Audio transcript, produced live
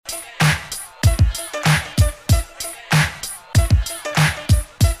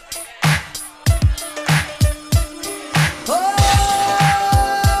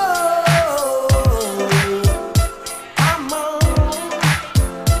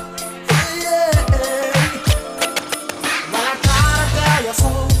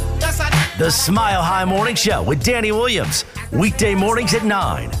The Smile High Morning Show with Danny Williams. Weekday mornings at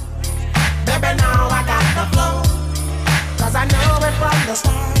 9. Baby, now I got the flow, 'cause I know it from the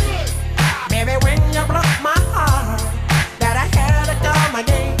start. Baby, when you broke my heart, that I had to come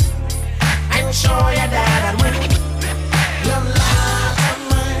again and show you that I'd win. You lied to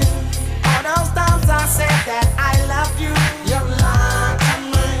me. All those times I said that I love you, you lied to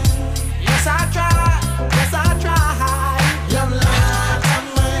me. Yes, I tried. Yes, I tried. You lied to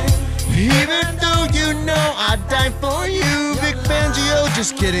me. Even though you know I'd die for you, Big Fangio,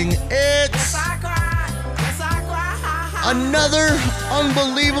 just kidding. It's another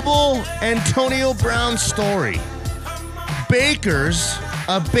unbelievable Antonio Brown story. Baker's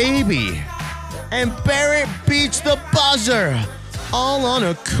a baby, and Barrett beats the buzzer, all on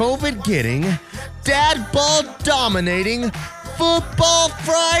a COVID-getting, dad ball dominating Football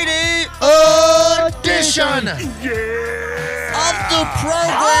Friday edition of the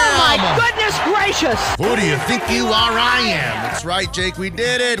program. Oh my goodness gracious! Who do you think you are? I am. That's right, Jake. We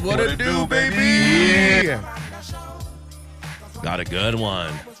did it. What it do, baby? Yeah. Got a good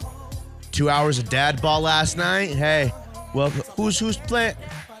one. 2 hours of dad ball last night. Hey, well, who's playing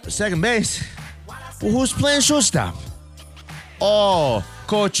second base? Well, who's playing shortstop? Oh,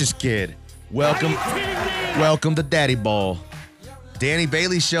 coach's kid. Welcome to Daddy Ball. Danny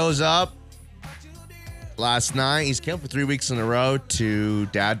Bailey shows up last night. He's come for 3 weeks in a row to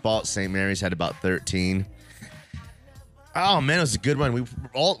dad ball at St. Mary's. Had about 13. Oh man, it was a good one. We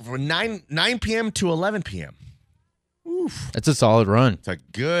all from 9 p.m. to 11 p.m. Oof. That's a solid run. It's a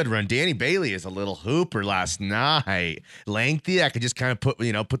good run. Danny Bailey is a little hooper last night. Lengthy. I could just kind of put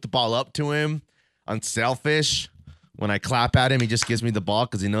the ball up to him. Unselfish. When I clap at him, he just gives me the ball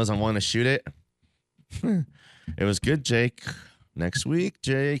because he knows I want to shoot it. It was good, Jake. Next week,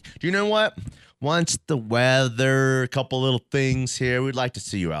 Jake. Do you know what? Once the weather, a couple little things here, we'd like to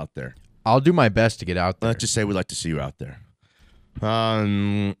see you out there. I'll do my best to get out there. Let's just say we'd like to see you out there.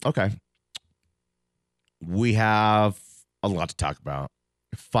 Okay. We have a lot to talk about.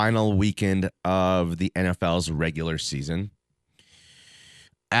 Final weekend of the NFL's regular season.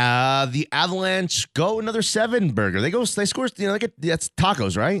 The Avalanche go another 7 burger. They score, that's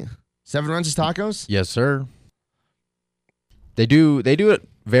tacos, right? 7 runs is tacos? Yes, sir. They do it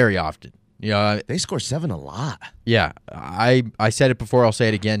very often. They score 7 a lot. Yeah. I said it before, I'll say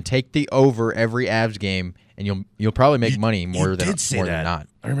it again. Take the over every Avs game and you'll probably make money more than not.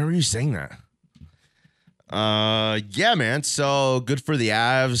 I remember you saying that. Yeah, man. So good for the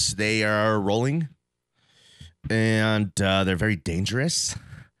Avs. They are rolling, and they're very dangerous.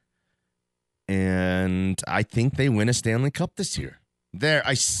 And I think they win a Stanley Cup this year. There,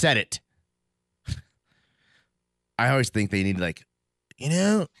 I said it. I always think they need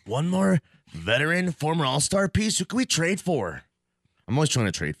one more veteran, former All-Star piece. Who can we trade for? I'm always trying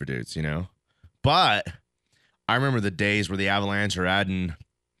to trade for dudes, But I remember the days where the Avalanche are adding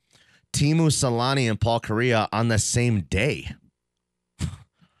Timu Solani and Paul Kariya on the same day.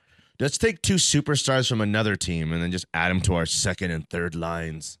 Let's take 2 superstars from another team and then just add them to our second and third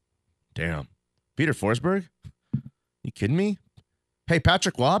lines. Damn. Peter Forsberg? You kidding me? Hey,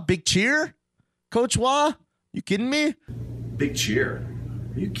 Patrick Waugh, big cheer? Coach Waugh? You kidding me? Big cheer?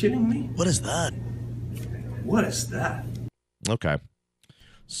 Are you kidding me? What is that? What is that? Okay.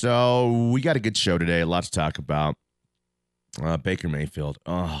 So we got a good show today. A lot to talk about. Baker Mayfield.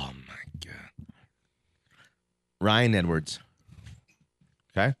 Oh, my God. Ryan Edwards.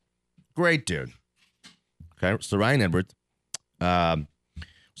 Okay. Great dude. Okay. So Ryan Edwards was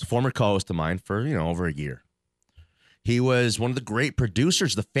a former co-host of mine for, over a year. He was one of the great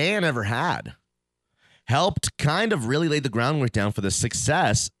producers the fan ever had. Helped kind of really lay the groundwork down for the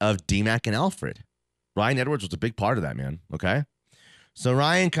success of D-Mac and Alfred. Ryan Edwards was a big part of that, man. Okay. So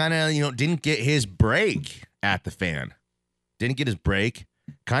Ryan kind of, didn't get his break at the fan. Didn't get his break.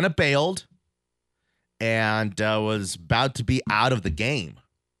 Kind of bailed. And was about to be out of the game.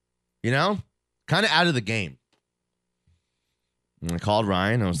 Kind of out of the game. And I called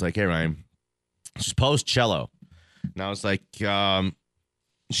Ryan. I was like, hey, Ryan, just post cello. And I was like, you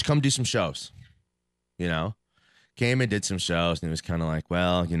should come do some shows. Came and did some shows. And he was kind of like,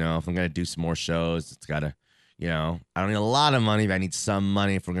 well, if I'm going to do some more shows, it's got to, I don't need a lot of money, but I need some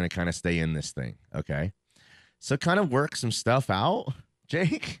money if we're going to kind of stay in this thing. Okay. So kind of work some stuff out,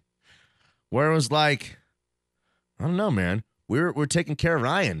 Jake, where it was like, I don't know, man. We're taking care of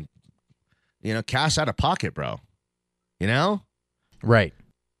Ryan. Cash out of pocket, bro. Right.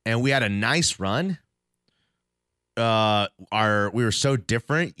 And we had a nice run. We were so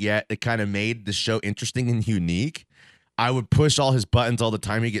different, yet it kind of made the show interesting and unique. I would push all his buttons all the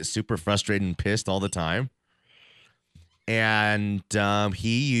time. He'd get super frustrated and pissed all the time. And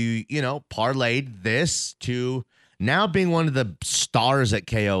he, parlayed this to now being one of the stars at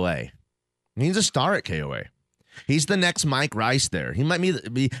KOA. He's a star at KOA. He's the next Mike Rice there. He might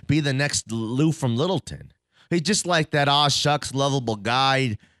be the next Lou from Littleton. He's just like that shucks, lovable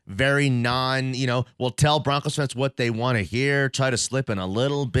guy, very will tell Broncos fans what they want to hear, try to slip in a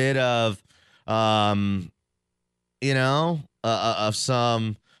little bit of, of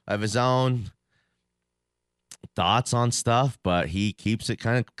some of his own thoughts on stuff, but he keeps it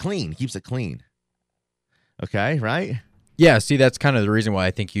kind of clean. Keeps it clean. Okay, right? Yeah, see, that's kind of the reason why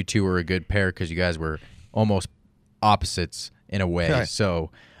I think you two were a good pair, because you guys were almost opposites in a way. Okay. So,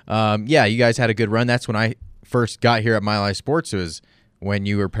 you guys had a good run. That's when I first got here at Mile High Sports. It was when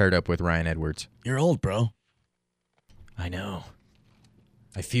you were paired up with Ryan Edwards. You're old, bro. I know.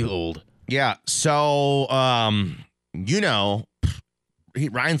 I feel old. Yeah, so, Ryan's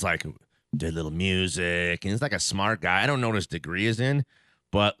like, did a little music, and he's like a smart guy. I don't know what his degree is in,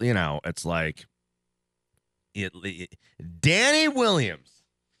 but, it's like, Danny Williams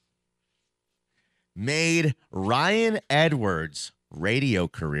made Ryan Edwards' radio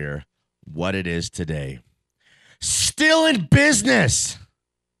career what it is today. Still in business.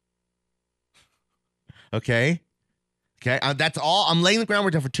 Okay? That's all. I'm laying the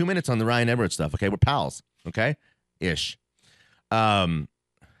groundwork down for 2 minutes on the Ryan Edwards stuff. Okay? We're pals. Okay? Ish. But,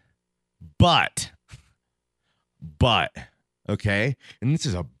 okay? And this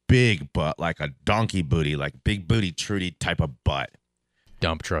is a big butt, like a donkey booty, like big booty Trudy type of butt.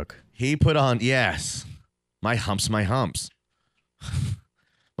 Dump truck. He put on, yes, my humps. My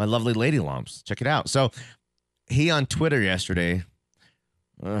lovely lady lumps. Check it out. So he on Twitter yesterday,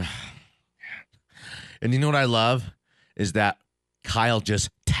 and you know what I love is that Kyle just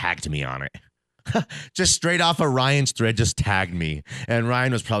tagged me on it. Just straight off of Ryan's thread, just tagged me. And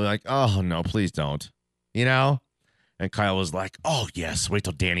Ryan was probably like, oh, no, please don't. And Kyle was like, oh, yes, wait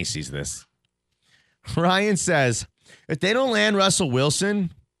till Danny sees this. Ryan says, if they don't land Russell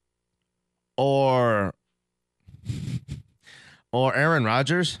Wilson or Aaron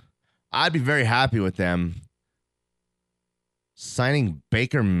Rodgers, I'd be very happy with them signing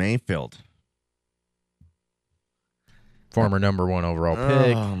Baker Mayfield. Former number 1 overall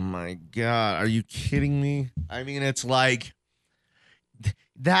pick. Oh, my God. Are you kidding me? I mean, it's like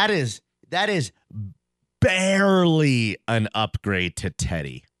that is barely an upgrade to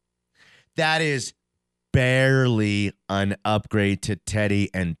Teddy. That is barely an upgrade to Teddy,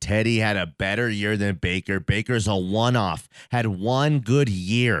 and Teddy had a better year than Baker. Baker's a one-off. Had one good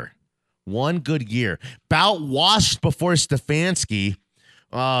year. Bout washed before Stefanski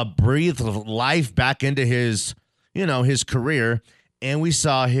breathed life back into his career, and we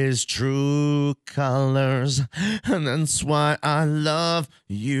saw his true colors, and that's why I love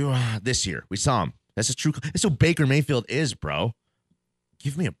you. This year, we saw him. That's what Baker Mayfield is, bro.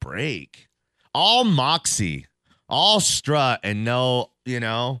 Give me a break. All moxie, all strut, and no,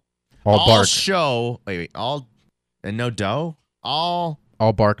 all bark. Show. Wait, all and no dough. All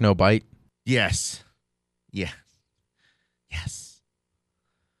bark, no bite. Yes.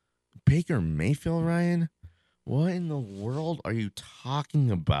 Baker Mayfield, Ryan. What in the world are you talking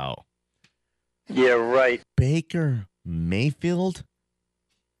about? Yeah, right. Baker Mayfield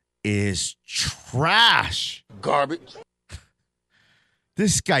is trash. Garbage.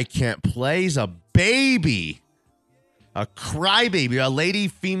 This guy can't play. He's a baby. A crybaby. A lady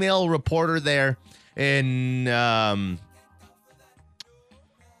female reporter there in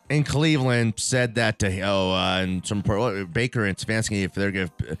Cleveland said that to and some Baker and Stefanski, if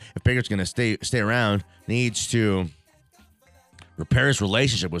Baker's going to stay around, needs to repair his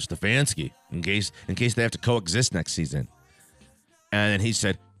relationship with Stefanski in case they have to coexist next season. And then he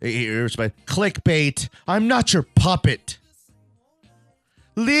said, clickbait, I'm not your puppet.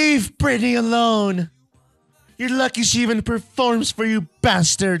 Leave Brittany alone. You're lucky she even performs for you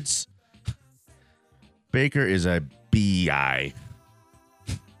bastards. Baker is a BI.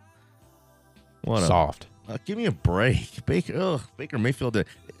 What soft. Give me a break. Baker Mayfield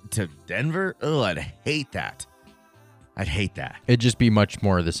to Denver? Oh, I'd hate that. It'd just be much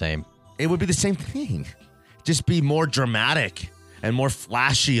more of the same. It would be the same thing. Just be more dramatic and more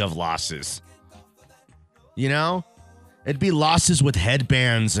flashy of losses. It'd be losses with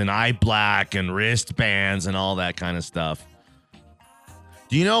headbands and eye black and wristbands and all that kind of stuff.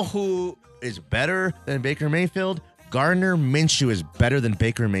 Do you know who is better than Baker Mayfield? Gardner Minshew is better than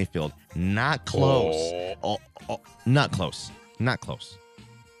Baker Mayfield. Not close. Not close. Give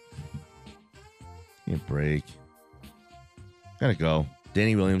me a break. Gotta go.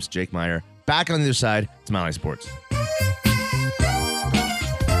 Danny Williams, Jake Meyer. Back on the other side. It's Mile High Sports.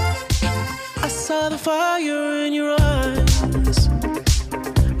 I saw the fire in your eyes.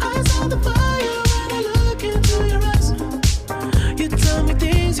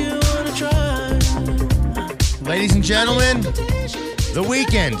 Ladies and gentlemen, The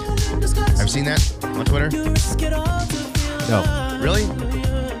Weeknd. Have you seen that on Twitter? No. Really?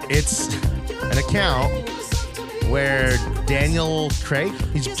 It's an account where Daniel Craig,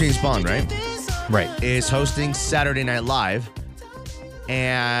 he's James Bond, right? Right. Is hosting Saturday Night Live,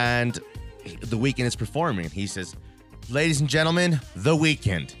 and The Weeknd is performing. He says, ladies and gentlemen, The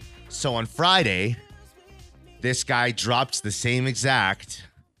Weeknd. So on Friday, this guy drops the same exact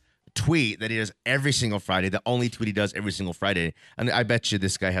tweet that he does every single Friday, the only tweet he does every single Friday. And I bet you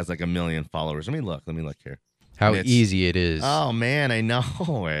this guy has like 1 million followers. Let me look here. How easy it is. Oh, man, I know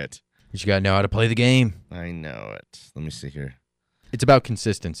it. You got to know how to play the game. I know it. Let me see here. It's about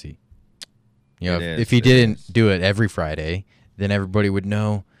consistency. You know, if he didn't do it every Friday, then everybody would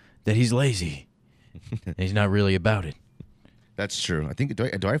know that he's lazy. And he's not really about it. That's true. I think,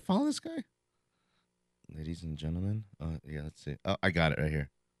 do I follow this guy? Ladies and gentlemen. Yeah, let's see. Oh, I got it right here.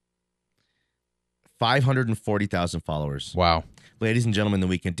 540,000 followers. Wow. Ladies and gentlemen, The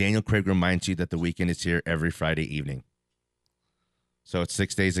Weeknd. Daniel Craig reminds you that The Weeknd is here every Friday evening. So it's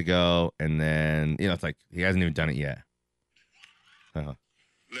 6 days ago, and then, it's like he hasn't even done it yet.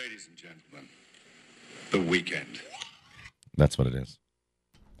 Ladies and gentlemen, The Weeknd. That's what it is.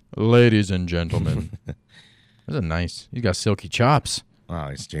 Ladies and gentlemen. Those are nice. You got silky chops. Wow,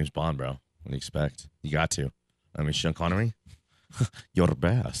 it's James Bond, bro. What do you expect? You got to. I mean, Sean Connery, you're the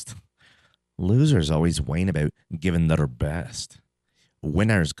best. Losers always whine about giving their best.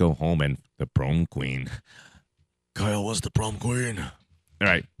 Winners go home and the prom queen. Kyle was the prom queen. All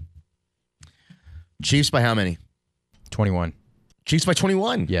right. Chiefs by how many? 21. Chiefs by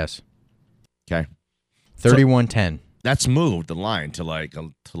 21? Yes. Okay. 31-10. That's moved the line to like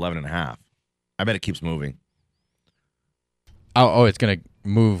to 11.5. I bet it keeps moving. Oh, it's going to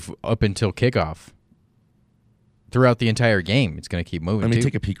move up until kickoff. Throughout the entire game, it's going to keep moving. Let me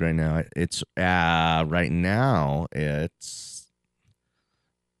take a peek right now. It's right now. It's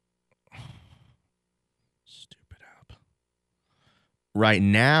stupid app. Right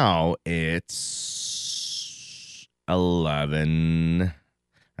now, it's 11.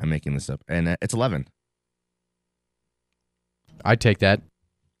 I'm making this up, and it's 11. I'd take that.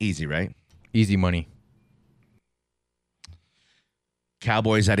 Easy, right? Easy money.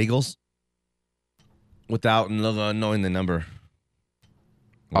 Cowboys at Eagles. Without knowing the number.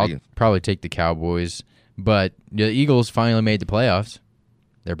 I'll probably take the Cowboys, but the Eagles finally made the playoffs.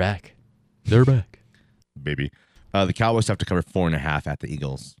 They're back. They're back. Baby. The Cowboys have to cover 4.5 at the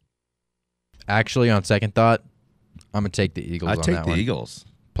Eagles. Actually, on second thought, I'm going to take the Eagles on that one. I'd take the Eagles.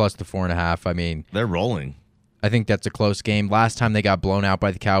 Plus the 4.5. I mean, they're rolling. I think that's a close game. Last time they got blown out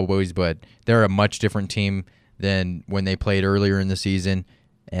by the Cowboys, but they're a much different team than when they played earlier in the season,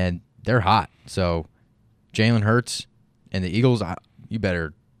 and they're hot. So Jalen Hurts and the Eagles, you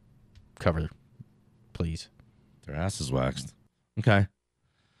better cover, please. Their ass is waxed. Okay.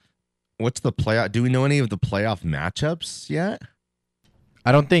 What's the playoff? Do we know any of the playoff matchups yet?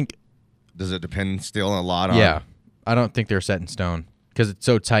 I don't think. Does it depend still a lot on? Yeah. I don't think they're set in stone because it's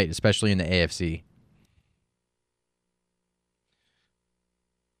so tight, especially in the AFC.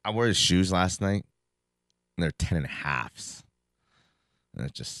 I wore his shoes last night, and they're 10.5s. And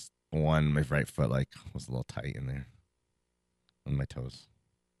it just my right foot was a little tight in there on my toes,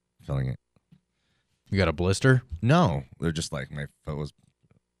 feeling it. You got a blister? No, they're just like my foot was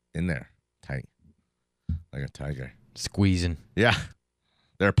in there, tight, like a tiger. Squeezing. Yeah,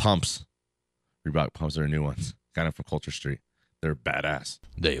 they're pumps. Reebok pumps are new ones, kind of from Culture Street. They're badass.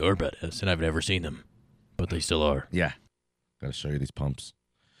 They are badass, and I've never seen them, but they still are. Yeah, gotta show you these pumps.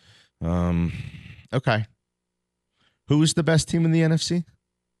 Okay. Who is the best team in the NFC?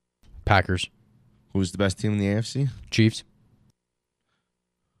 Packers. Who's the best team in the AFC? Chiefs.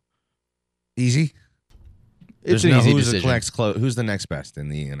 Easy. It's an easy decision. Who's the next best in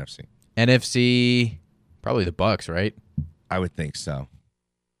the NFC? NFC, probably the Bucks, right? I would think so.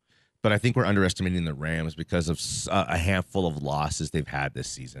 But I think we're underestimating the Rams because of a handful of losses they've had this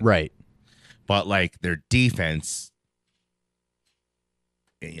season. Right. But their defense,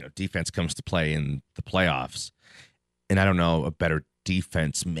 defense comes to play in the playoffs. And I don't know a better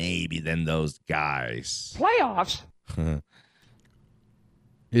defense maybe than those guys. Playoffs?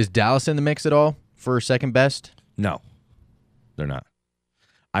 Is Dallas in the mix at all for second best? No, they're not.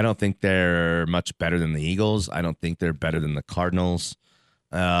 I don't think they're much better than the Eagles. I don't think they're better than the Cardinals.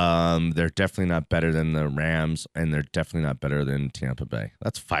 They're definitely not better than the Rams, and they're definitely not better than Tampa Bay.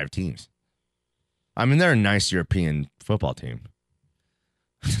 That's 5 teams. I mean, they're a nice European football team.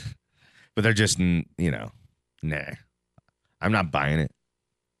 But they're just, nah. I'm not buying it.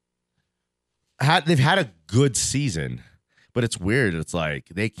 They've had a good season, But it's weird. It's like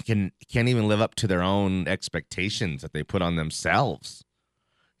they can't even live up to their own expectations that they put on themselves.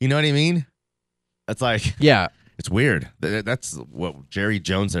 You know what I mean? It's like, Yeah. it's weird. That's what Jerry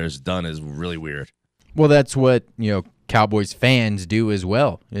Jones has done is really weird. Well, that's what, Cowboys fans do as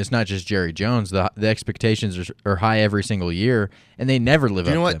well. It's not just Jerry Jones. The expectations are high every single year, and they never live up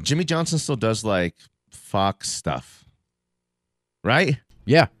You know to what? them. Jimmy Johnson still does like Fox stuff, right?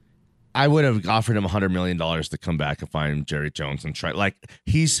 Yeah. I would have offered him $100 million to come back and find Jerry Jones and try. Like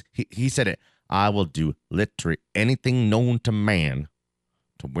he said it. I will do literally anything known to man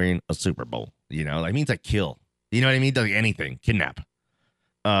to win a Super Bowl. Like means like kill. You know what I mean? Like anything, kidnap.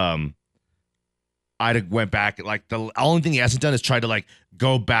 I'd have went back. Like the only thing he hasn't done is try to like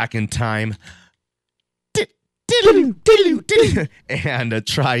go back in time and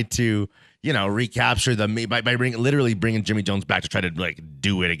try to recapture by literally bringing Jimmy Jones back to try to like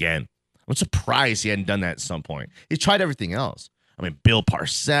do it again. I'm surprised he hadn't done that at some point. He's tried everything else. I mean, Bill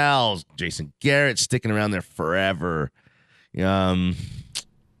Parcells, Jason Garrett sticking around there forever.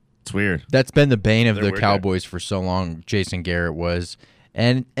 It's weird. That's been the bane of They're the weird Cowboys for so long. Jason Garrett was,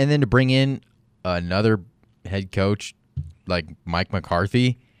 and then to bring in another head coach like Mike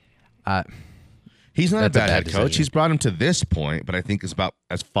McCarthy. He's not a That's a bad bad head coach. decision. He's brought him to this point, but I think it's about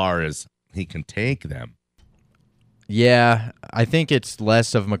as far as he can take them. Yeah, I think it's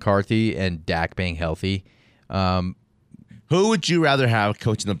less of McCarthy and Dak being healthy. Who would you rather have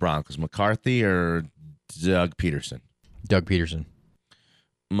coaching the Broncos, McCarthy or Doug Peterson? Doug Peterson.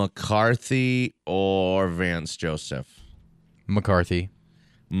 McCarthy or Vance Joseph? McCarthy.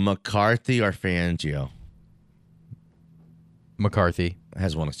 McCarthy or Fangio? McCarthy.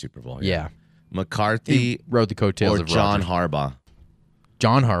 Has won a Super Bowl. Yeah. McCarthy He rode the coattails or of John Rodgers. Harbaugh?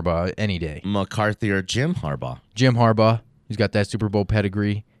 John Harbaugh any day. McCarthy or Jim Harbaugh? Jim Harbaugh. He's got that Super Bowl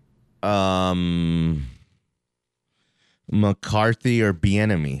pedigree. McCarthy or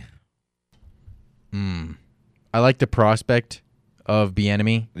Bieniemy? I like the prospect of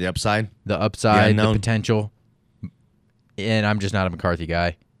Bieniemy, The upside? the upside, the unknown. potential. And I'm just not a McCarthy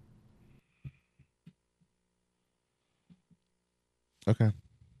guy. Okay.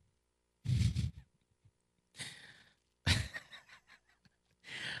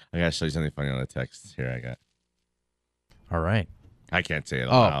 I gotta show you something funny on the text. Here I got. All right. I can't say it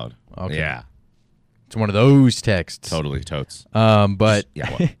aloud. okay. Yeah, It's one of those texts. totally totes. But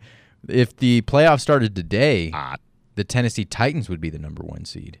Yeah, what? if the playoffs started today, Ah, the Tennessee Titans would be the number 1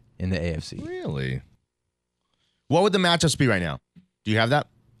 seed in the AFC. really? What would the matchups be right now? Do you have that?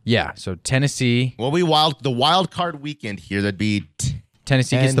 Yeah, so Tennessee Well, the wild card weekend here. That'd be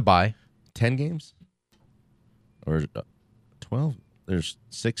Tennessee gets 10 the bye. 10 games or 12. There's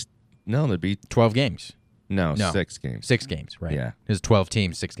 6. No, there'd be 12 games. no. 6 games. 6 games, right? Yeah. There's 12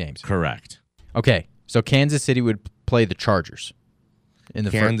 teams, 6 games. Correct. Okay, so Kansas City would play the Chargers in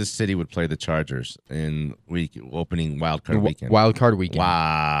the Kansas City would play the Chargers in opening wild card weekend. wild card weekend.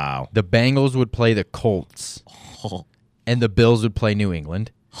 Wow. The Bengals would play the Colts, and the Bills would play New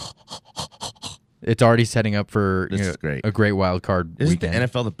England. It's already setting up for This is great. a great wild card Isn't weekend. the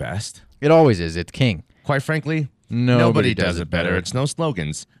NFL the best? It always is. It's king. Quite frankly, Nobody does it better. It's no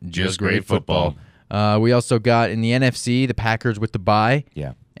slogans, Just great football. We also got in the NFC the Packers with the bye,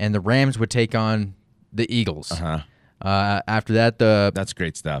 Yeah. and the Rams would take on the Eagles. Uh-huh. After that, the That's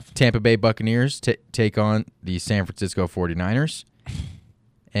great stuff. Tampa Bay Buccaneers take on the San Francisco 49ers.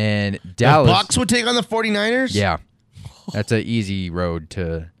 And Dallas. The Bucks would take on the 49ers? Yeah. That's an easy road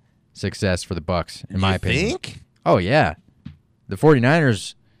to success for the Bucks, in my opinion. Think? Oh, yeah. The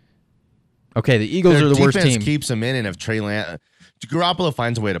 49ers. Okay, the Eagles Their are the worst defense team. keeps them in, and if Trey Lance... Garoppolo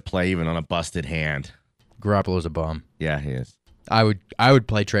finds a way to play even on a busted hand. Garoppolo's a bum. Yeah, he is. I would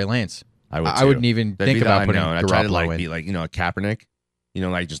play Trey Lance. I would I too. wouldn't even That'd think be the about putting unknown. I try to Garoppolo in. be like, a Kaepernick.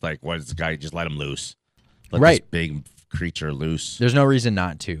 What is this guy? Just let him loose. Let Right. this big creature loose. There's no reason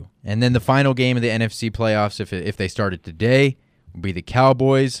not to. And then the final game of the NFC playoffs, if they started today, would be the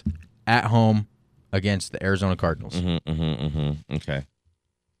Cowboys at home against the Arizona Cardinals. Okay.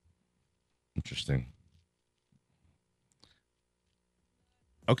 Interesting.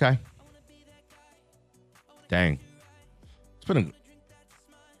 Okay. Dang. It's been a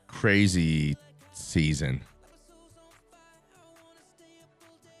crazy season.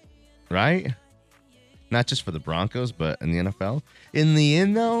 Right? Not just for the Broncos, but in the NFL. In the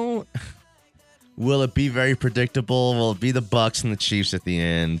end, though, will it be very predictable? Will it be the Bucks and the Chiefs at the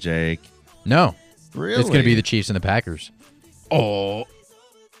end, Jake? No. Really? It's going to be the Chiefs and the Packers. Oh.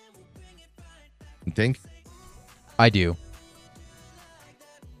 You think? I do.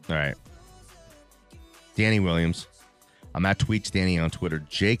 All right. Danny Williams. I'm at Tweets Danny on Twitter.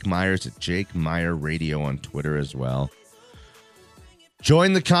 Jake Myers at Jake Meyer Radio on Twitter as well.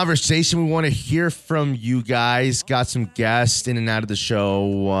 Join the conversation. We want to hear from you guys. Got some guests in and out of the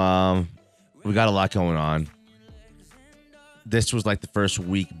show. We got a lot going on. This was like the first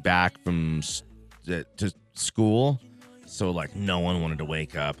week back from to school. So, like, no one wanted to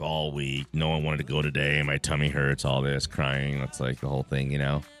wake up all week. No one wanted to go today. My tummy hurts, all this, crying. That's like the whole thing, you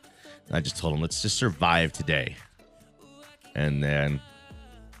know? I just told them, let's just survive today. And then,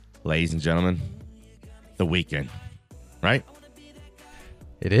 ladies and gentlemen, the weekend, right?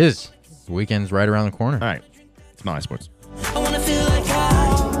 It is. The weekend's right around the corner. All right. It's Mile High Sports. I wanna feel like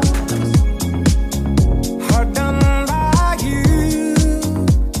hard done by you.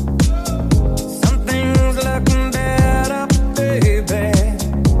 Something's looking better, baby.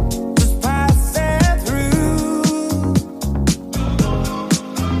 Just pass it through.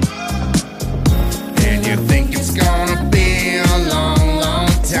 And you think it's gonna be a long, long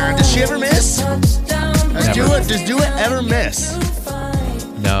time. Does she ever miss? Does Do It ever miss?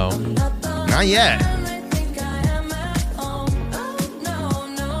 No. Not yet.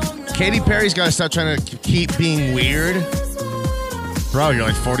 Katy Perry's got to stop trying to keep being weird. Bro, you're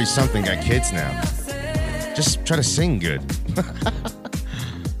like 40-something, got kids now. Just try to sing good.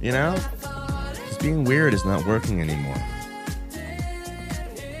 You know? Just being weird is not working anymore.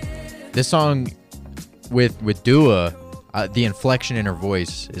 This song with Dua, the inflection in her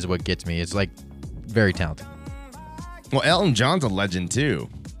voice is what gets me. It's like very talented. Well, Elton John's a legend too.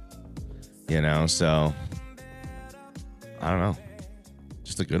 You know, so I don't know.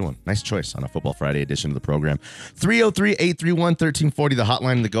 Just a good one. Nice choice on a Football Friday edition of the program. 303-831-1340, the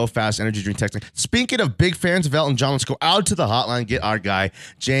hotline and the Go Fast Energy Drink text line. Speaking of big fans of Elton John, let's go out to the hotline, get our guy,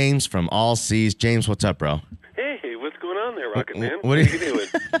 James from All Seas. James, what's up, bro? Hey, what's going on there, Rocket Man? What are you doing?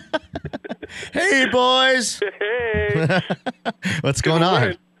 Hey, boys. Hey. What's going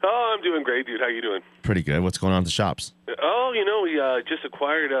on? Oh, I'm doing great, dude. How you doing? Pretty good. What's going on at the shops? Oh, you know, we just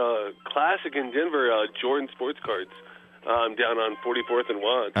acquired a classic in Denver, Jordan Sports Cards, down on 44th and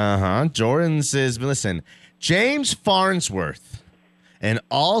Watt. Uh-huh. Jordan says, listen, James Farnsworth and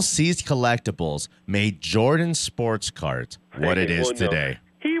All Seas Collectibles made Jordan Sports Cards what it is today.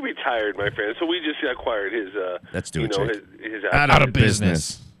 He retired, my friend, so we just acquired his, Let's do it, Jake. his Out of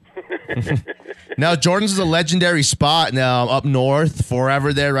business. Now, Jordan's is a legendary spot now up north,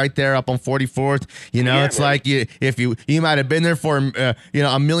 forever there, right there up on 44th. You know, Yeah, it's man. like you might have been there for,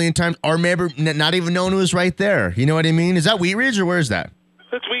 a million times or maybe not even known it was right there. You know what I mean? Is that Wheat Ridge or where is that?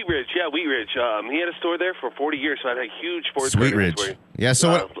 That's Wheat Ridge, yeah, Wheat Ridge. He had a store there for 40 years, so I had a huge sports Sweet card Ridge. inventory. Yeah, so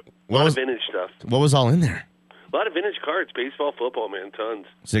a what lot was of vintage stuff. what was all in there? A lot of vintage cards, baseball, football, man, tons.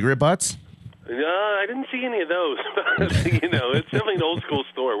 Cigarette butts? No, I didn't see any of those. You know, it's definitely an old school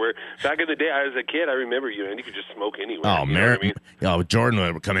store where back in the day, as a kid, I remember, you could just smoke anywhere. Oh, you know what I mean? Oh, Jordan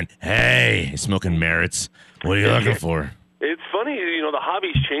would come in. Hey, he's smoking Merritts. What are you looking for? It's funny, the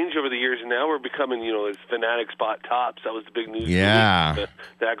hobbies change over the years, and now we're becoming, as Fanatics bought Topps. That was the big news. Yeah.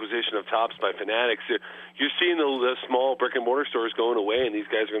 The acquisition of Topps by Fanatics. You're seeing the small brick-and-mortar stores going away, and these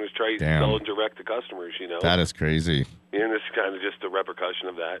guys are going to try to sell and direct to customers, That is crazy. And it's kind of just a repercussion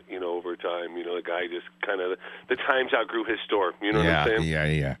of that, over time. The guy just kind of, the times outgrew his store. You know what I'm saying?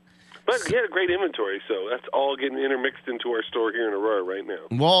 Yeah. But he had a great inventory, so that's all getting intermixed into our store here in Aurora right now.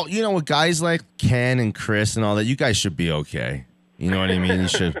 Well, with guys like Ken and Chris and all that, you guys should be okay. You know what I mean? You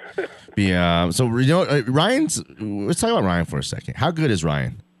should be. Ryan's. Let's talk about Ryan for a second. How good is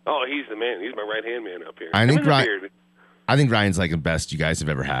Ryan? Oh, he's the man. He's my right-hand man up here. I Him think and the Ryan. beard. I think Ryan's like the best you guys have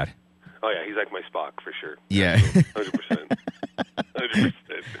ever had. Oh, yeah, he's like my Spock for sure. Yeah. 100%. 100%.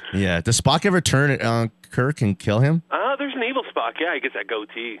 Yeah. Does Spock ever turn Kirk and kill him? There's an evil Spock. Yeah, he gets that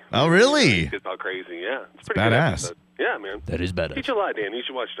goatee. Oh, really? He gets all crazy. Yeah. It's pretty badass. good episode. Yeah, man. That is better. Teach a lot, Dan. You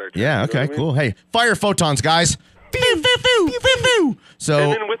should watch Star Trek. Yeah. You know Okay. what I mean? Cool. Hey, fire photons, guys. So.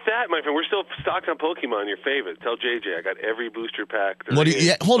 And then with that, my friend, we're still stocked on Pokemon, your favorite. Tell JJ I got every booster pack. What do you?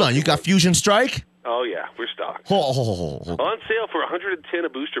 Yeah, hold on. You got Fusion Strike? Oh, yeah. We're stocked. Hold. On sale for $110 a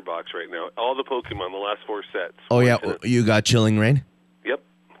booster box right now. All the Pokemon, the last 4 sets. Oh, yeah. 110. You got Chilling Reign? Yep.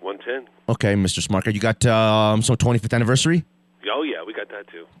 110. Okay, Mr. Smarker. You got some 25th anniversary? Oh, yeah. We got that,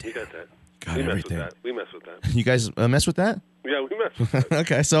 too. We got that. Got we everything. mess with that. You guys mess with that? Yeah, we mess with that.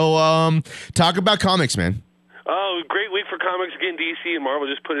 Okay, so talk about comics, man. Oh, great week for comics. Again, DC and Marvel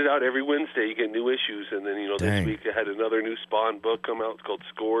just put it out every Wednesday. You get new issues. And then, Dang. this week I had another new Spawn book come out. It's called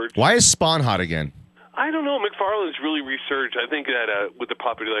Scourge. Why is Spawn hot again? I don't know. McFarlane's really researched. I think that with the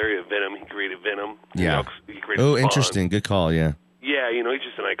popularity of Venom, he created Venom. Yeah. He created Oh, Spawn. interesting. Good call, yeah. Yeah, he's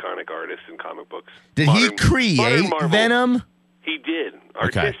just an iconic artist in comic books. Did he create modern Marvel. Venom? He did.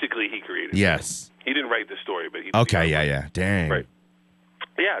 Artistically, he created Yes. Venom. He didn't write the story, but he Okay, yeah. Dang. Right.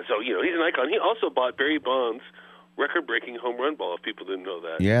 Yeah, so, he's an icon. He also bought Barry Bonds' record-breaking home run ball, if people didn't know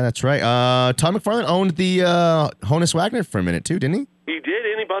that. Yeah, that's right. Todd McFarlane owned the Honus Wagner for a minute, too, didn't he? He did,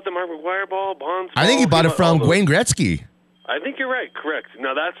 and he bought the Mark McGwire ball, Bonds ball. I think he bought it from Wayne Gretzky. I think you're right, correct.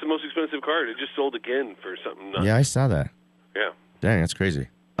 Now, that's the most expensive card. It just sold again for something nuts. Yeah, I saw that. Yeah. Dang, that's crazy.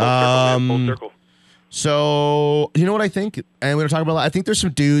 Full circle, man, full circle. So, you know what I think? And we're going to talk about I think there's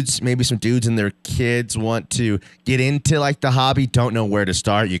some dudes, maybe some dudes and their kids want to get into like the hobby, don't know where to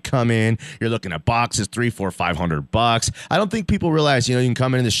start. You come in, you're looking at boxes, $300, $400, $500. I don't think people realize, you can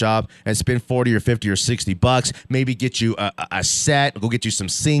come into the shop and spend 40 or 50 or $60, maybe get you a set, go get you some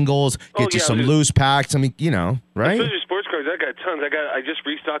singles, get you some loose packs. I mean, right? Especially sports cards, I got tons. I just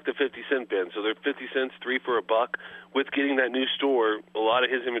restocked the 50-cent bin, so they're 50 cents, 3 for $1. With getting that new store, a lot of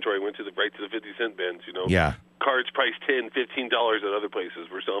his inventory went right to the 50-cent bins. Yeah. Cards priced $10, $15 at other places.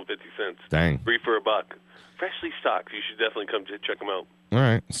 We're selling 50 cents. Dang. 3 for $1. Freshly stocked. You should definitely come to check them out. All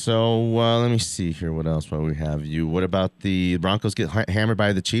right. So let me see here. What else? What we have? What about the Broncos get hammered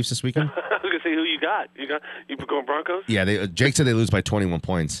by the Chiefs this weekend? I was gonna say who you got. You going Broncos? Yeah. Jake said they lose by 21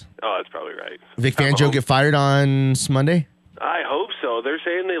 points. Oh, that's probably right. Vic Fangio get fired on Monday? I hope so. They're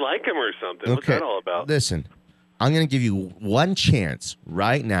saying they like him or something. Okay. What's that all about? Listen. I'm going to give you one chance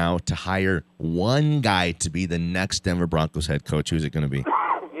right now to hire one guy to be the next Denver Broncos head coach. Who's it going to be?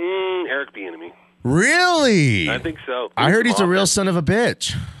 Eric Bieniemy. Really? I think so. I heard he's a real son of a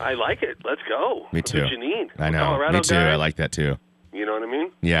bitch. I like it. Let's go. Me too. That's what you need. I know. Colorado Me too. guy. I like that too. You know what I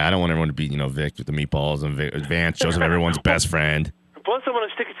mean? Yeah, I don't want everyone to be, Vic with the meatballs and Vance, Joseph, everyone's best friend. Plus, I want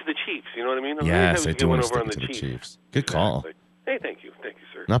to stick it to the Chiefs. You know what I mean? Yes, I do want to stick it to the Chiefs. Good call. Hey, thank you. Thank you,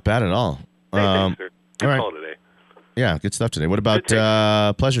 sir. Not bad at all. Hey, thanks, sir. Good all right. call today. Yeah, good stuff today. What about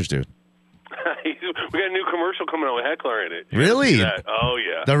Pleasures, dude? We got a new commercial coming out with Heckler in it. Really? Oh,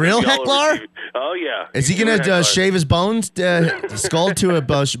 yeah. The real Heckler? Oh, yeah. Is he going to shave his bones, skull to a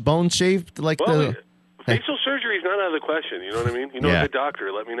bone shaved facial surgery is not out of the question. You know what I mean? A good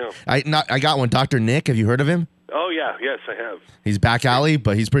doctor. Let me know. I got one. Dr. Nick. Have you heard of him? Oh, yeah. Yes, I have. He's back alley,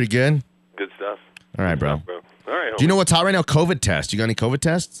 but he's pretty good. Good stuff. All right, bro. All right. Do you know what's hot right now? COVID test. You got any COVID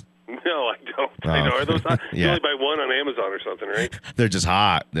tests? No, I don't. I know. Are those hot? Yeah. You only buy one on Amazon or something, right? They're just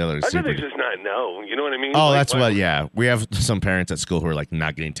hot. I think they're just not know. You know what I mean? Oh, that's what. Yeah, we have some parents at school who are like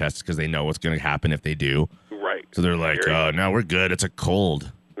not getting tested because they know what's going to happen if they do. Right. So they're like, "Oh, no, we're good. It's a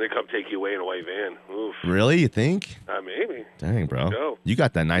cold." They come take you away in a white van. Oof. Really? You think? Maybe. Dang, bro. Go. You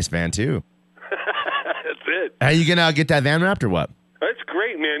got that nice van too. That's it. Are you gonna get that van wrapped or what? That's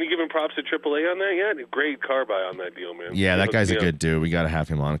great, man. You giving props to AAA on that yet? Great car buy on that deal, man. Yeah, that guy's a good dude. We got to have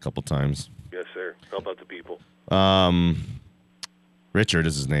him on a couple times. Yes, sir. Help out the people. Richard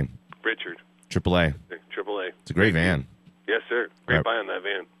is his name. Richard. AAA. AAA. It's a great van. Yes, sir. Great buy on that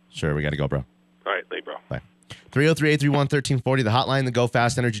van. Sure, we got to go, bro. All right, late, bro. Bye. 303-831-1340, the hotline, the Go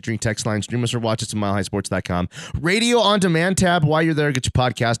Fast Energy Drink text line. Stream us or watch us at milehighsports.com. Radio on demand tab. While you're there, get your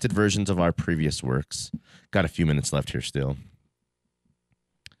podcasted versions of our previous works. Got a few minutes left here still.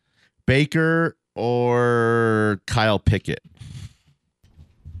 Baker or Kyle Pickett?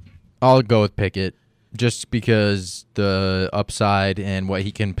 I'll go with Pickett just because the upside and what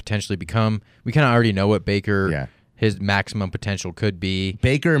he can potentially become. We kind of already know what Baker, his maximum potential could be.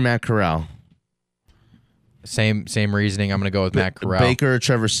 Baker or Matt Corral? Same reasoning. I'm going to go with Matt Corral. Baker or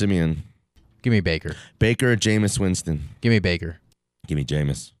Trevor Siemian? Give me Baker. Baker or Jameis Winston? Give me Baker. Give me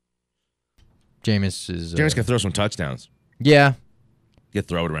Jameis. Jameis can throw some touchdowns. Yeah. Get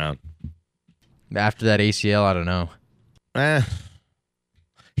throw it around. After that ACL, I don't know.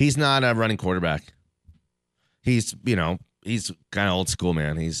 He's not a running quarterback. He's kind of old school,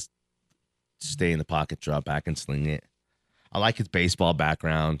 man. He's stay in the pocket, drop back, and sling it. I like his baseball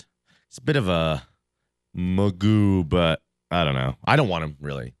background. It's a bit of a magoo, but I don't know. I don't want him,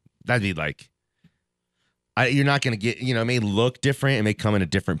 really. That'd be like, you're not going to get, it may look different. It may come in a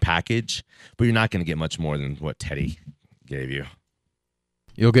different package, but you're not going to get much more than what Teddy gave you.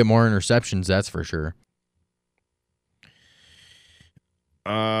 You'll get more interceptions, that's for sure.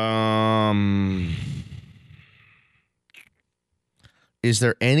 Is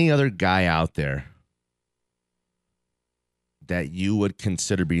there any other guy out there that you would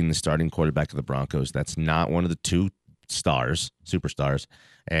consider being the starting quarterback of the Broncos that's not one of the two superstars,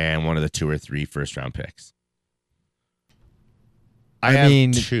 and one of the 2 or 3 first-round picks? I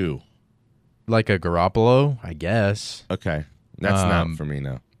mean, two. Like a Garoppolo, I guess. Okay. That's not for me,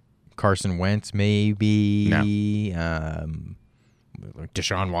 no. Carson Wentz, maybe. No.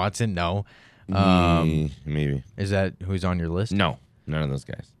 Deshaun Watson, no. Maybe. Is that who's on your list? No, none of those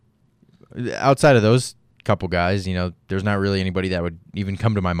guys. Outside of those couple guys, there's not really anybody that would even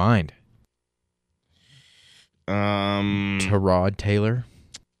come to my mind. Tyrod Taylor?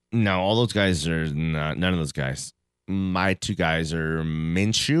 No, all those guys are not. None of those guys. my two guys are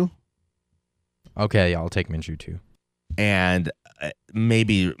Minshew Okay, I'll take Minshew too. and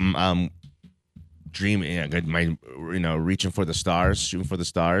maybe dreaming, reaching for the stars, shooting for the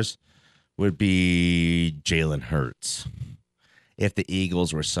stars would be Jalen Hurts. If the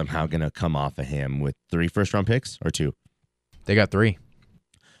Eagles were somehow going to come off of him with 3 first-round picks or 2? They got 3.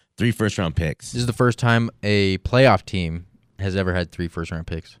 3 first-round picks. This is the first time a playoff team has ever had 3 first-round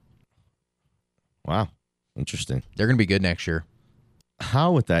picks. Wow. Interesting. They're going to be good next year.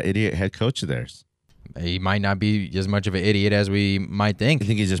 How with that idiot head coach of theirs? He might not be as much of an idiot as we might think. You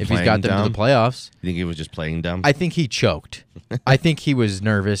think he's just if he's playing got them dumb? to the playoffs. You think he was just playing dumb? I think he choked. I think he was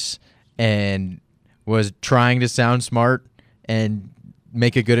nervous and was trying to sound smart and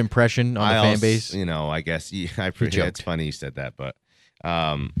make a good impression on the fan base. I guess I appreciate it's funny you said that, but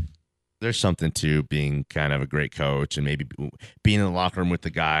there's something to being kind of a great coach and maybe being in the locker room with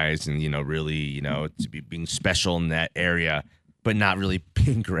the guys and, really, to be being special in that area, but not really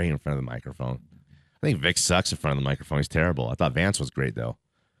being great in front of the microphone. I think Vic sucks in front of the microphone. He's terrible. I thought Vance was great, though.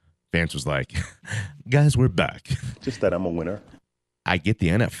 Vance was like, guys, we're back. Just that I'm a winner. I get the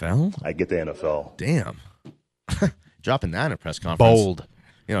NFL? I get the NFL. Damn. Dropping that in a press conference. Bold.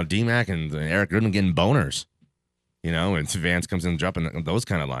 D-Mac and Eric Goodman getting boners. And Vance comes in dropping those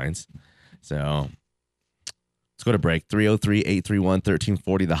kind of lines. So let's go to break.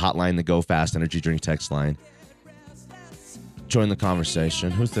 303-831-1340, the hotline, the Go Fast Energy Drink text line. Join the conversation.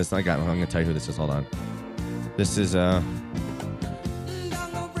 Who's this? I'm going to tell you who this is. Hold on. This is, I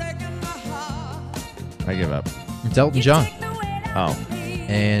give up. It's Elton John. Oh.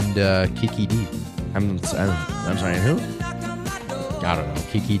 And Kiki D. I'm sorry, who? I don't know.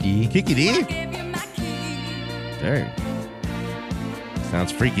 Kiki D. Kiki D? There.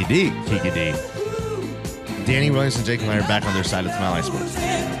 Sounds freaky D. Kiki D. Danny Williams and Jake Meyer back on their side of Smile Ice Sports.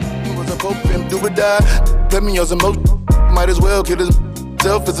 Might as well kill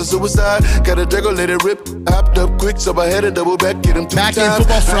himself. It's a suicide. Got a Draco, let it rip. Hopped up quick, so I had to double back, get him 2 Back times. in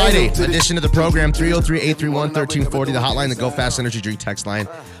Football Friday edition of the program, 303-831-1340, the hotline, the Go Fast Energy Drink text line.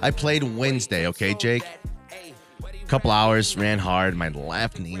 I played Wednesday, okay, Jake? Couple hours, ran hard. My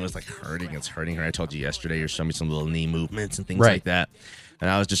left knee was hurting. It's hurting her. I told you yesterday, you're showing me some little knee movements and things like that. And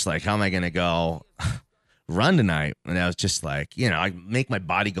I was just like, how am I going to go run tonight? And I was just like, I make my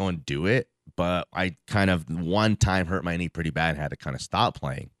body go and do it. But I kind of one time hurt my knee pretty bad and had to kind of stop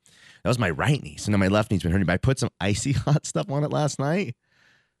playing. That was my right knee. So now my left knee's been hurting. But I put some icy hot stuff on it last night.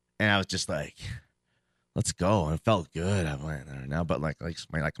 And I was just like, let's go. And it felt good. I went there now. But my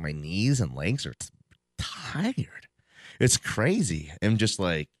knees and legs are tired. It's crazy. I'm just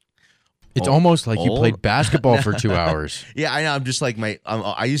like. It's almost like you played basketball for 2 hours. Yeah, I know. I'm just like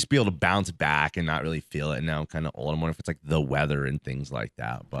I used to be able to bounce back and not really feel it. And now I'm kind of old. I'm wondering if it's the weather and things like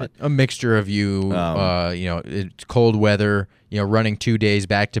that. But a mixture of it's cold weather, running 2 days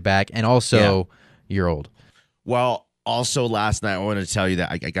back to back, and also you're old. Well, also last night I wanted to tell you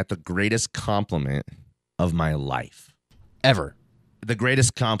that I got the greatest compliment of my life ever. The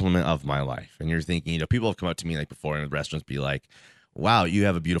greatest compliment of my life. And you're thinking, people have come up to me before in restaurants, be like, wow, you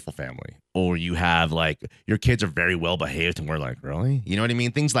have a beautiful family. Or you have your kids are very well behaved, and we're like, really? You know what I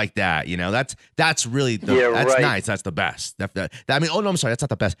mean? Things like that. That's really that's right. Nice. That's the best. I'm sorry, that's not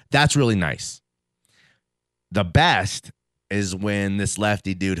the best. That's really nice. The best is when this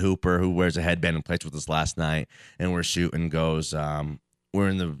lefty dude Hooper, who wears a headband and played with us last night, and we're shooting, goes, we're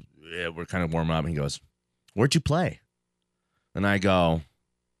kind of warming up, and he goes, where'd you play? And I go,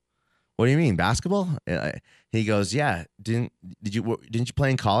 what do you mean, basketball? He goes, yeah. Didn't you play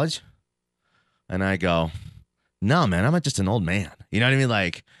in college? And I go, no, man, I'm just an old man. You know what I mean?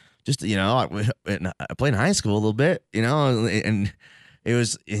 I played in high school a little bit, and it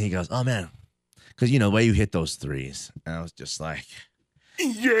was. And he goes, oh man, because the way you hit those threes, and I was just like,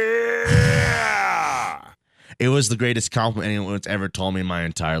 yeah. It was the greatest compliment anyone's ever told me in my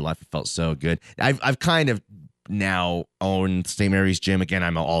entire life. It felt so good. I've kind of now own St. Mary's Gym again.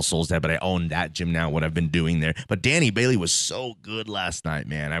 I'm an All Souls dad, but I own that gym now. What I've been doing there, but Danny Bailey was so good last night,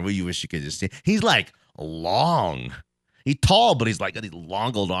 man. I really wish you could just see. He's long. He's tall, but he's got these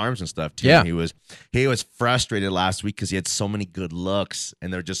long old arms and stuff too. Yeah, he was frustrated last week because he had so many good looks,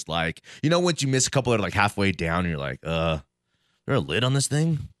 and they're just once you miss a couple that are halfway down, and you're like, there a lid on this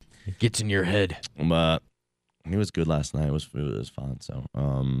thing? It gets in your head. But he was good last night. It was fun. So,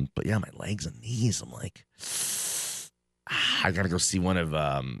 but yeah, my legs and knees. I'm like, I gotta go see one of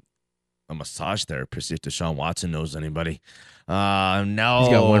a massage therapist if Deshaun Watson knows anybody. No, he's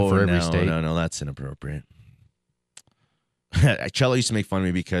got one for every state. No, that's inappropriate. Cello used to make fun of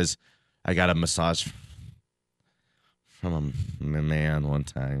me because I got a massage from a man one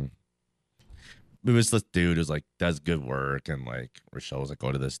time. it was this dude who's like does good work, and like Rochelle was like,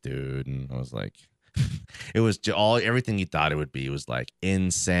 go to this dude, and I was like, it was everything you thought it would be. It was like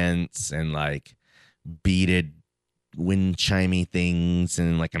incense and like beaded wind chimey things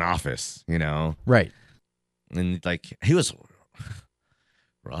and like an office, you know? Right. And like he was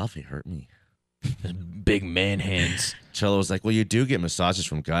rough. He hurt me. Big man hands. Cello was like, well, you do get massages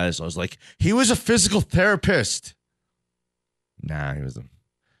from guys. I was like, he was a physical therapist. Nah, he was a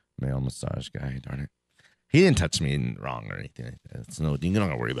male massage guy. Darn it. He didn't touch me wrong or anything. It's no, you're not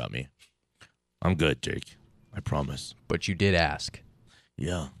gonna worry about me. I'm good, Jake. I promise. But you did ask.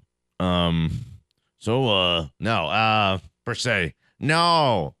 Yeah. So, no, per se.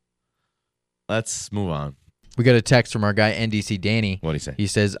 No. Let's move on. We got a text from our guy, NDC Danny. What'd he say? He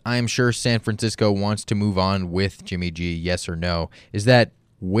says, I'm sure San Francisco wants to move on with Jimmy G, yes or no. Is that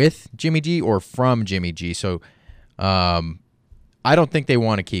with Jimmy G or from Jimmy G? So, I don't think they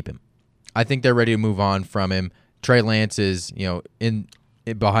want to keep him. I think they're ready to move on from him. Trey Lance is, in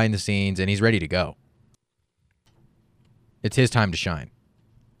behind the scenes, and he's ready to go. It's his time to shine.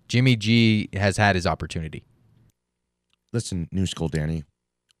 Jimmy G has had his opportunity. Listen, New School Danny.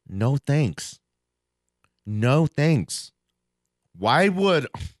 No thanks. No thanks. Why would...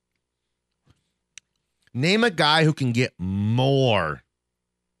 Name a guy who can get more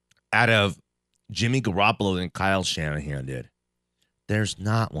out of Jimmy Garoppolo than Kyle Shanahan did. There's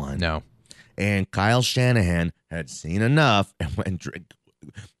not one. No. And Kyle Shanahan had seen enough and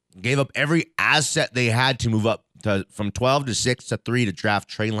gave up every asset they had to move up from 12 to 6 to 3 to draft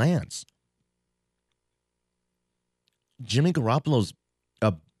Trey Lance. Jimmy Garoppolo's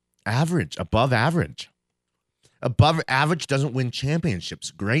average, above average. Above average doesn't win championships.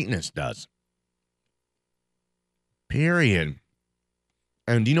 Greatness does. Period.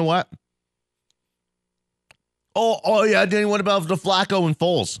 And you know what? Oh yeah, Danny, what about the Flacco and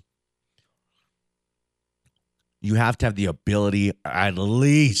Foles? You have to have the ability at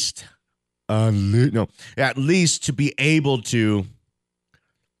least to be able to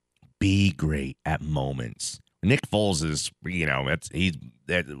be great at moments. Nick Foles is,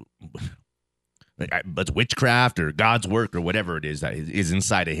 that's witchcraft or God's work or whatever it is that is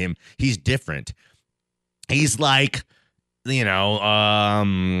inside of him. He's different. He's like, better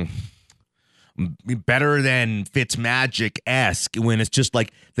than Fitzmagic-esque when it's just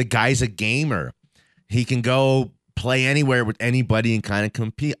like the guy's a gamer. He can go play anywhere with anybody and kind of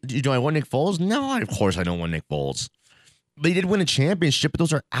compete. Do I want Nick Foles? No, of course I don't want Nick Foles. But he did win a championship, but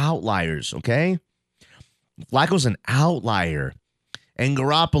those are outliers, okay? Flacco's an outlier. And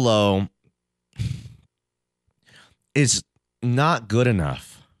Garoppolo is not good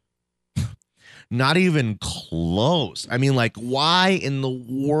enough. Not even close. I mean, like, why in the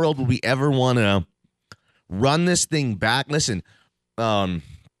world would we ever want to run this thing back? Listen,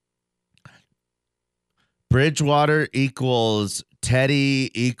 Bridgewater equals Teddy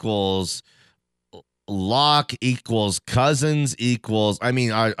equals Locke equals Cousins equals. I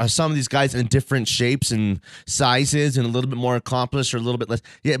mean, are some of these guys in different shapes and sizes and a little bit more accomplished or a little bit less?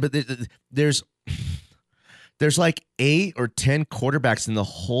 Yeah, but there's like 8 or 10 quarterbacks in the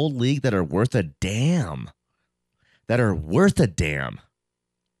whole league that are worth a damn.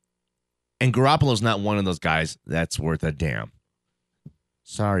 And Garoppolo's not one of those guys that's worth a damn.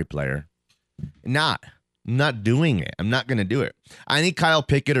 Sorry, player. Not doing it. I'm not going to do it. I need Kyle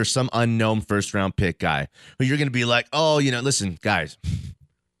Pickett or some unknown first-round pick guy who you're going to be like, oh, listen, guys.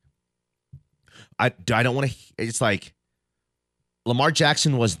 I don't want to. It's like Lamar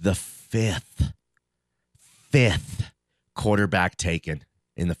Jackson was the fifth quarterback taken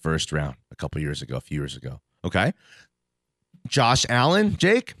in the first round a few years ago. Okay. Josh Allen,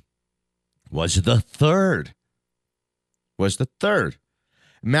 Jake, was the third.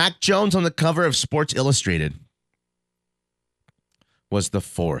 Mac Jones on the cover of Sports Illustrated was the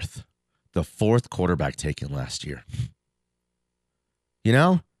fourth quarterback taken last year.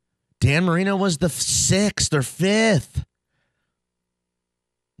 Dan Marino was the 6th or 5th.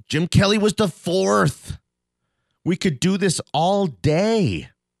 Jim Kelly was the 4th. We could do this all day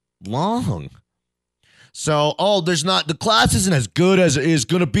long. So, the class isn't as good as it is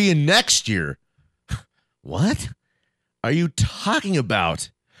going to be in next year. What are you talking about?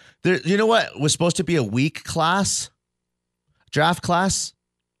 You know what was supposed to be a weak draft class?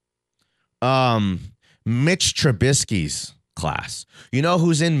 Mitch Trubisky's class. You know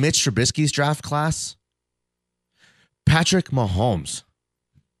who's in Mitch Trubisky's draft class? Patrick Mahomes.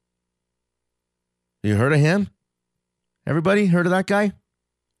 You heard of him? Everybody heard of that guy?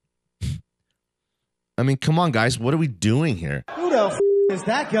 I mean, come on, guys. What are we doing here? Who the f*** is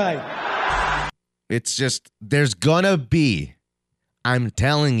that guy? It's just, there's gonna be, I'm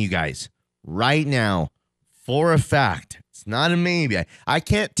telling you guys, right now, for a fact, it's not a maybe. I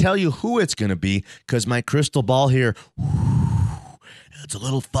can't tell you who it's going to be because my crystal ball here, it's a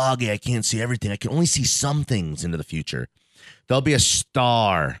little foggy. I can't see everything. I can only see some things into the future. There'll be a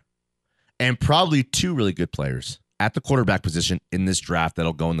star and probably 2 really good players at the quarterback position in this draft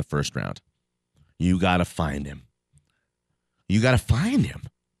that'll go in the first round. You got to find him. You got to find him.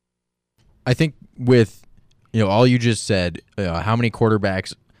 I think with all you just said, how many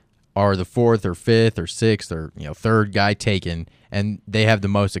quarterbacks are the 4th or 5th or 6th or 3rd guy taken, and they have the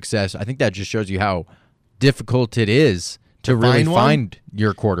most success. I think that just shows you how difficult it is to really find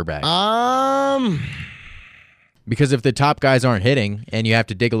your quarterback. Because if the top guys aren't hitting and you have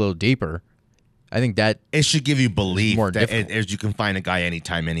to dig a little deeper, I think that it should give you belief that you can find a guy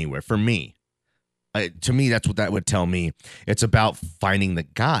anytime, anywhere. For me, to me, that's what that would tell me. It's about finding the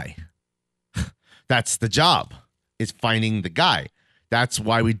guy. That's the job. It's finding the guy. That's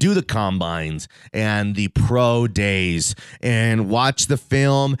why we do the combines and the pro days and watch the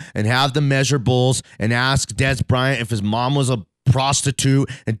film and have the measurables and ask Des Bryant if his mom was a prostitute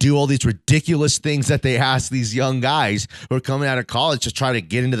and do all these ridiculous things that they ask these young guys who are coming out of college to try to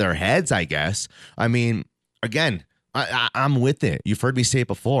get into their heads, I guess. I mean, again, I'm with it. You've heard me say it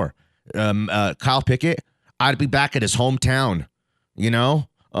before. Kyle Pickett, I'd be back at his hometown,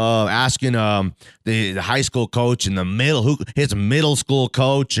 asking the high school coach and his middle school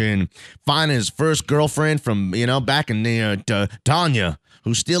coach and finding his first girlfriend from, back in Tanya,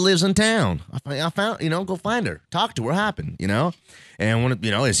 who still lives in town. I found, go find her. Talk to her. What happened, And,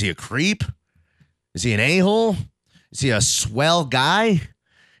 is he a creep? Is he an a-hole? Is he a swell guy?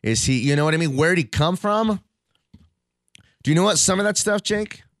 Is he, you know what I mean? Where'd he come from? Do you know what? Some of that stuff,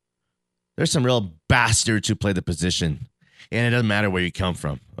 Jake, there's some real bastards who play the position. And it doesn't matter where you come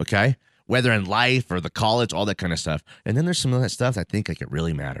from, okay? Whether in life or the college, all that kind of stuff. And then there's some of that stuff I think it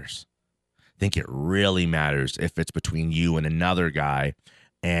really matters. I think it really matters if it's between you and another guy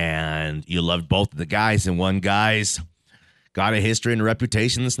and you love both of the guys and one guy's got a history and a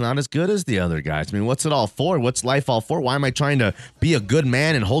reputation that's not as good as the other guys. I mean, what's it all for? What's life all for? Why am I trying to be a good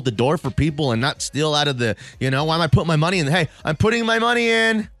man and hold the door for people and not steal out of the, why am I putting my money in? Hey, I'm putting my money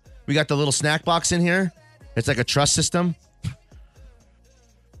in. We got the little snack box in here. It's like a trust system.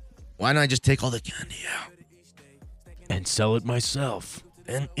 Why don't I just take all the candy out and sell it myself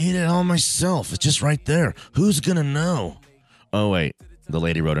and eat it all myself? It's just right there. Who's going to know? Oh, wait. The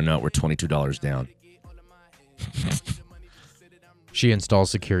lady wrote a note. We're $22 down. She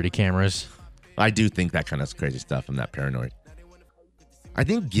installs security cameras. I do think that kind of crazy stuff. I'm that paranoid. I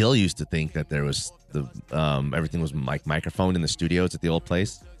think Gil used to think that there was everything was microphoned in the studios at the old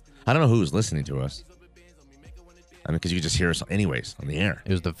place. I don't know who was listening to us. I mean, because you could just hear us anyways on the air.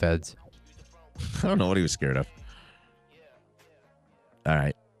 It was the feds. I don't know what he was scared of. All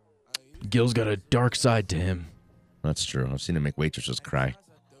right. Gil's got a dark side to him. That's true. I've seen him make waitresses cry.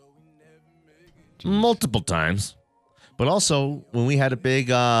 Multiple times. But also, when we had a big,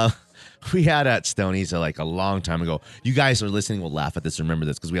 we had at Stoney's like a long time ago. You guys are listening will laugh at this, remember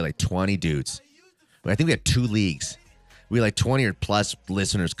this, because we had like 20 dudes. I think we had 2 leagues. We had like 20 or plus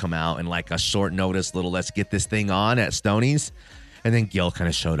listeners come out and like a short notice little let's get this thing on at Stoney's. And then Gil kind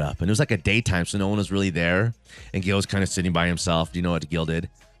of showed up. And it was like a daytime, so no one was really there. And Gil was kind of sitting by himself. Do you know what Gil did?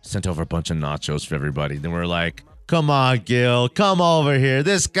 Sent over a bunch of nachos for everybody. Then we're like, come on, Gil. Come over here.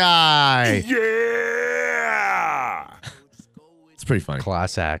 This guy. Yeah! It's pretty funny.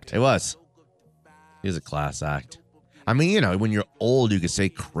 Class act. It was. He was a class act. I mean, when you're old, you can say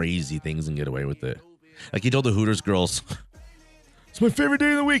crazy things and get away with it. Like he told the Hooters girls, it's my favorite day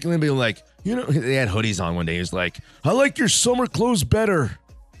of the week. And then be like, they had hoodies on one day. He was like, I like your summer clothes better.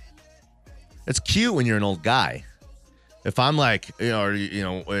 It's cute when you're an old guy. If I'm like,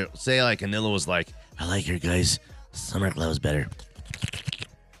 say like Anilla was like, I like your guys' summer clothes better.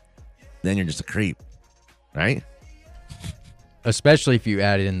 Then you're just a creep, right? Especially if you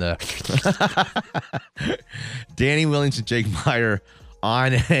add in the Danny Williams and Jake Meyer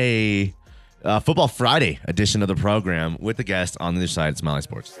on a Football Friday edition of the program with the guest on the other side of Smiley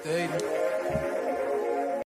Sports.